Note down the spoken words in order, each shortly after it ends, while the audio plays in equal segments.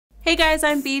Hey guys,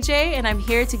 I'm BJ and I'm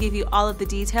here to give you all of the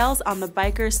details on the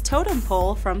Biker's Totem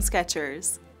pole from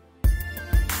SKECHERS.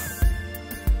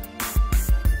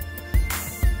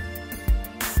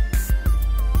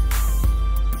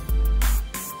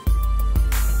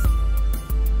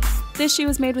 This shoe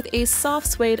is made with a soft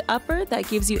suede upper that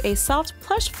gives you a soft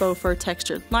plush faux fur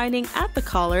textured lining at the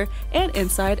collar and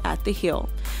inside at the heel.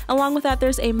 Along with that,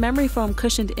 there's a memory foam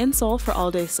cushioned insole for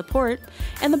all-day support,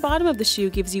 and the bottom of the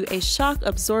shoe gives you a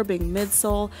shock-absorbing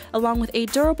midsole along with a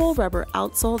durable rubber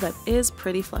outsole that is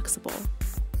pretty flexible.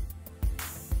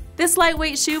 This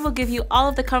lightweight shoe will give you all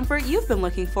of the comfort you've been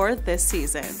looking for this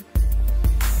season.